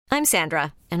I'm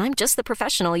Sandra, and I'm just the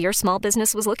professional your small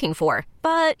business was looking for.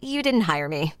 But you didn't hire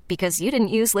me because you didn't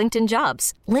use LinkedIn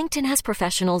Jobs. LinkedIn has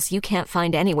professionals you can't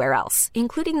find anywhere else,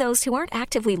 including those who aren't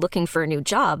actively looking for a new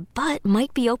job, but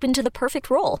might be open to the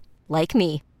perfect role, like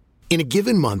me. In a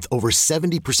given month, over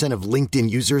 70% of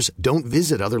LinkedIn users don't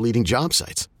visit other leading job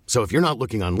sites. So if you're not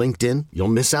looking on LinkedIn, you'll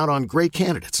miss out on great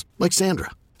candidates like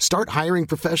Sandra. Start hiring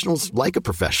professionals like a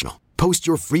professional. Post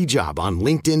your free job on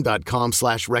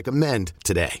linkedin.com/recommend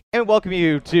today. And welcome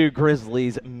you to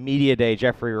Grizzlies Media Day.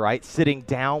 Jeffrey Wright sitting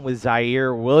down with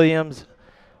Ziaire Williams.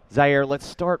 Ziaire, let's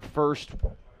start first.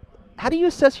 How do you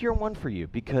assess year one for you?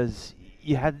 Because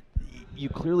you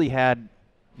clearly had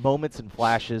moments and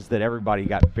flashes that everybody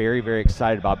got very, very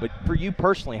excited about. But for you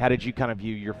personally, how did you kind of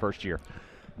view your first year?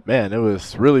 Man, it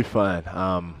was really fun.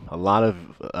 A lot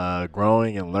of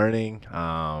growing and learning,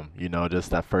 just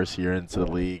that first year into the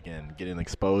league and getting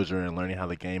exposure and learning how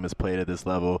the game is played at this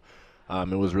level.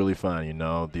 It was really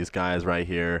fun. These guys right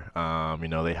here,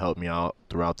 they helped me out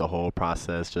throughout the whole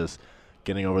process, just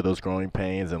getting over those growing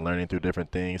pains and learning through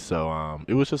different things. So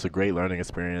it was just a great learning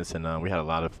experience, and we had a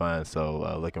lot of fun.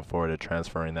 So looking forward to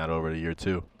transferring that over to year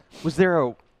two. Was there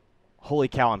a holy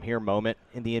cow, I'm here moment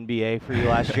in the NBA for you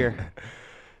last year?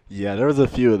 Yeah, there was a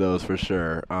few of those for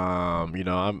sure.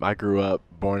 I grew up,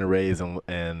 born and raised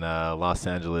in Los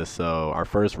Angeles, so our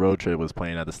first road trip was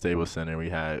playing at the Staples Center. We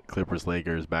had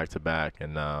Clippers-Lakers back-to-back,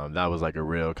 and that was like a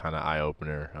real kind of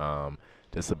eye-opener.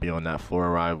 Just to be on that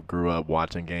floor where I grew up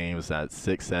watching games at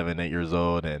 6, 7, 8 years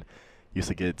old, and used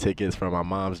to get tickets from my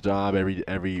mom's job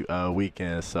every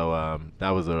weekend. So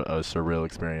that was a surreal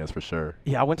experience for sure.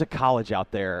 Yeah, I went to college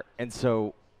out there, and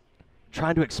so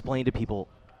trying to explain to people,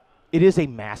 it is a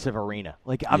massive arena.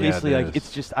 Like obviously,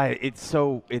 it's just it's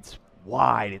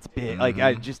wide, it's big.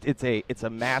 Mm-hmm. It's a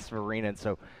massive arena, and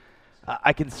so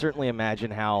I can certainly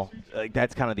imagine how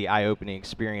that's kind of the eye-opening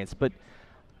experience. But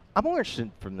I'm more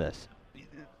interested from this.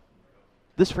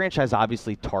 This franchise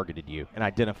obviously targeted you and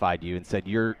identified you and said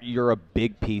you're a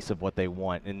big piece of what they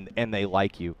want and they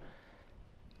like you.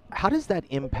 How does that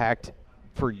impact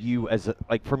for you as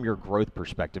from your growth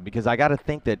perspective? Because I got to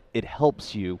think that it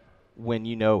helps you when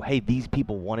hey, these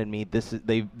people wanted me.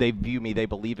 They view me. They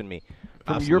believe in me.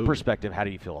 From Absolutely. Your perspective, how do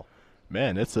you feel?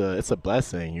 Man, it's a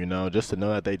blessing, just to know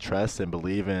that they trust and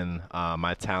believe in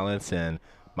my talents and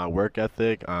my work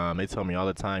ethic. They tell me all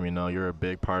the time, you're a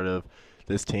big part of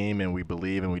this team, and we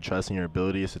believe and we trust in your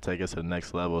abilities to take us to the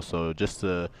next level. So just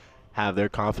to have their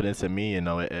confidence in me,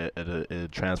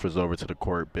 it transfers over to the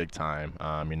court big time.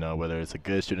 Whether it's a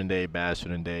good shooting day, bad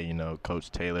shooting day, Coach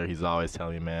Taylor, he's always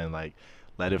telling me, man,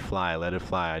 let it fly, let it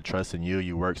fly. I trust in you.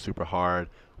 You work super hard.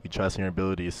 We trust in your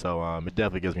abilities. So it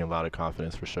definitely gives me a lot of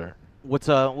confidence for sure.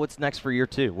 What's next for year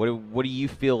two? What do you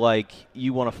feel like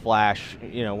you want to flash,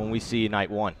 when we see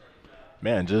night one?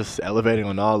 Man, just elevating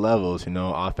on all levels,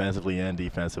 offensively and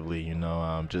defensively,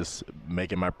 just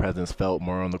making my presence felt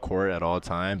more on the court at all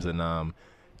times and,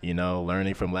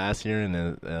 learning from last year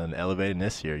and elevating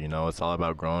this year. It's all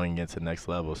about growing into the next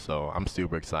level. So I'm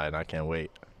super excited. I can't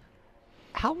wait.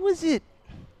 How was it?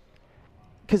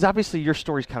 Because obviously your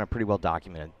story's kind of pretty well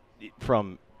documented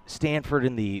from Stanford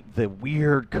in the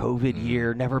weird COVID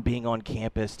year, never being on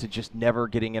campus, to just never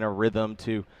getting in a rhythm,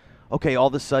 to okay, all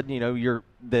of a sudden, you're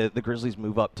the Grizzlies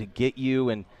move up to get you,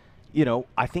 and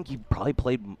I think you probably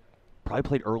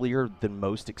played earlier than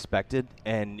most expected,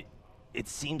 and it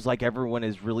seems like everyone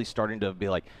is really starting to be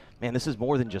like, man, this is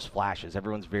more than just flashes.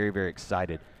 Everyone's very, very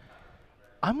excited.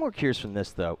 I'm more curious from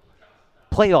this though.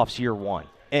 Playoffs year one.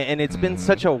 And it's been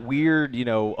such a weird,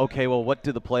 okay, well, what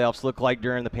do the playoffs look like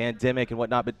during the pandemic and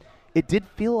whatnot? But it did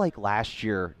feel like last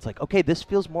year, it's like, okay, this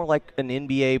feels more like an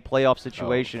NBA playoff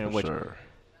situation in which sure.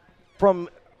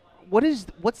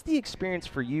 What's the experience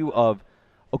for you of,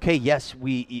 okay, yes,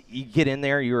 you get in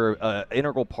there, you're an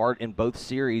integral part in both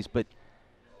series, but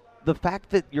the fact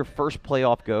that your first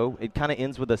playoff go, it kind of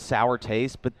ends with a sour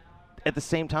taste, but at the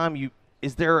same time,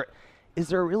 is there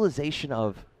a realization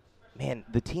of, man,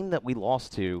 the team that we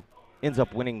lost to ends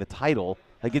up winning the title?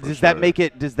 That make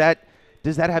it? Does that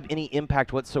have any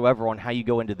impact whatsoever on how you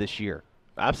go into this year?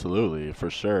 Absolutely, for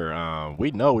sure.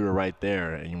 We know we were right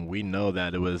there, and we know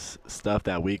that it was stuff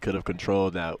that we could have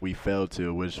controlled that we failed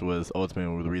to, which was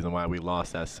ultimately the reason why we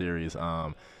lost that series.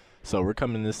 So we're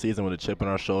coming this season with a chip on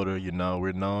our shoulder.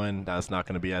 We're knowing that's not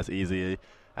going to be as easy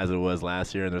as it was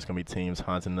last year, and there's going to be teams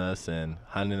hunting us and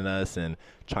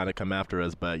trying to come after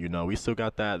us. But, we still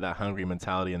got that hungry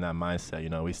mentality and that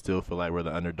mindset. We still feel like we're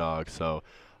the underdog. So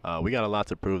we got a lot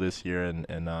to prove this year, and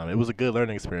it was a good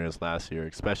learning experience last year,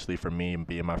 especially for me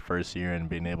being my first year and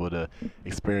being able to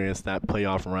experience that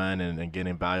playoff run and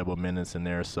getting valuable minutes in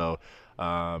there. So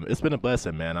it's been a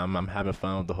blessing, man. I'm having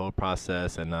fun with the whole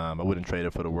process, and I wouldn't trade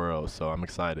it for the world, so I'm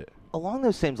excited. Along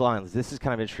those same lines, this is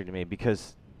kind of interesting to me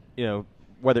because,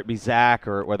 whether it be Zach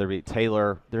or whether it be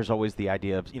Taylor, there's always the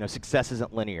idea of, success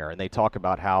isn't linear, and they talk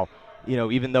about how,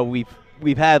 even though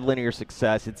we've had linear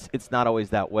success, it's not always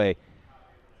that way.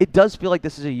 It does feel like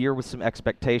this is a year with some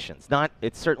expectations.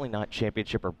 It's certainly not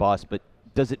championship or bust, but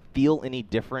does it feel any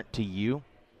different to you?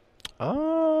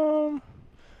 I'm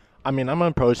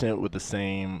approaching it with the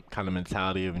same kind of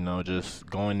mentality of, just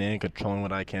going in, controlling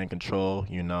what I can control,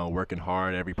 working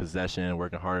hard every possession,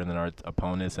 working harder than our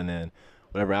opponents, and then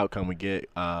whatever outcome we get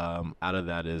out of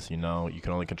that is, you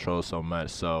can only control so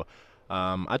much. So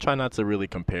I try not to really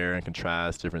compare and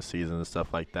contrast different seasons and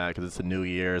stuff like that because it's a new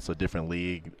year, it's a different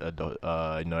league.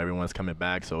 Everyone's coming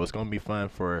back, so it's going to be fun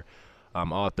for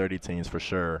all 30 teams for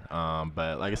sure.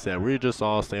 But like I said, we're just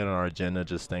all staying on our agenda,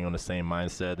 just staying on the same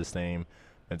mindset, the same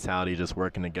mentality, just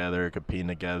working together, competing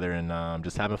together, and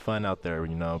just having fun out there,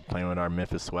 playing with our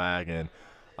Memphis swag and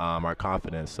our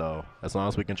confidence. So as long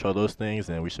as we control those things,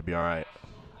 then we should be all right.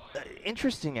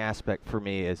 Interesting aspect for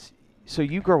me is, so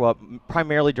you grow up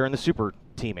primarily during the super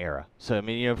team era. So,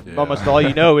 almost all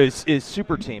is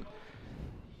super team.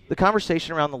 The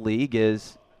conversation around the league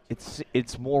is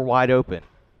it's more wide open.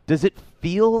 Does it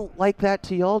feel like that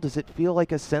to y'all? Does it feel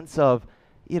like a sense of,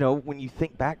 when you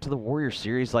think back to the Warriors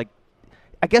series, like,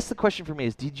 I guess the question for me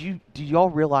is, did y'all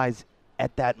realize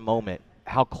at that moment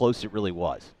how close it really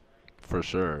was? For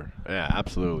sure. Yeah,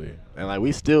 absolutely. And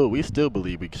we still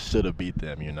believe we should have beat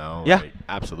them, Yeah.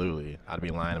 Absolutely. I'd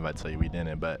be lying if I tell you we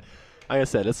didn't. But like I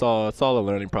said, it's all a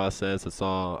learning process. It's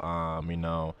all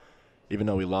even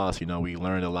though we lost, we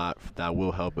learned a lot that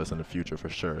will help us in the future for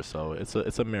sure. So it's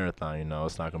a marathon,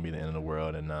 it's not going to be the end of the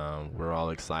world, and we're all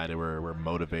excited. We're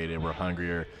motivated. We're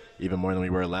hungrier, even more than we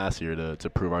were last year to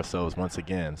prove ourselves once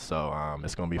again. So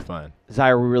it's going to be fun.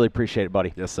 Zaire, we really appreciate it,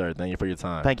 buddy. Yes, sir. Thank you for your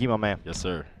time. Thank you, my man. Yes,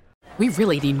 sir. We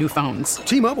really need new phones.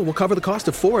 T-Mobile will cover the cost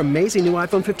of 4 amazing new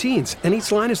iPhone 15s, and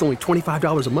each line is only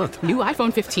 $25 a month. New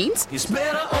iPhone 15s? It's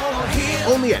better over here.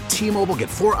 Only at T-Mobile, get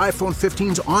 4 iPhone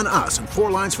 15s on us and 4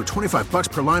 lines for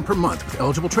 $25 per line per month with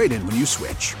eligible trade-in when you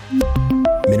switch.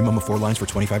 Minimum of 4 lines for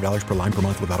 $25 per line per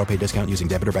month with autopay discount using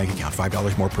debit or bank account.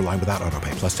 $5 more per line without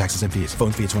autopay, plus taxes and fees.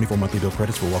 Phone fee at 24 monthly bill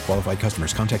credits for well-qualified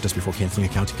customers. Contact us before canceling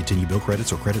account to continue bill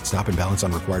credits or credit stop and balance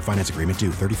on required finance agreement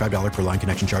due. $35 per line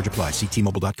connection charge applies. See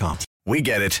T-Mobile.com. We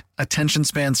get it. Attention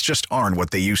spans just aren't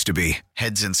what they used to be.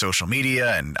 Heads in social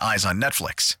media and eyes on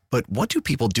Netflix. But what do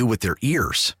people do with their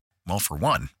ears? Well, for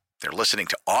one, they're listening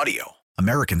to audio.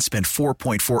 Americans spend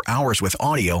 4.4 hours with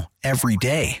audio every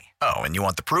day. Oh, and you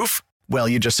want the proof? Well,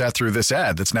 you just sat through this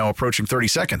ad that's now approaching 30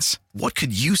 seconds. What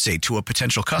could you say to a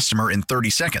potential customer in 30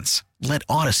 seconds? Let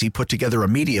Odyssey put together a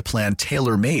media plan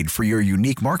tailor-made for your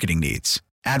unique marketing needs.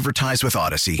 Advertise with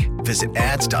Odyssey. Visit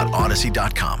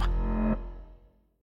ads.odyssey.com.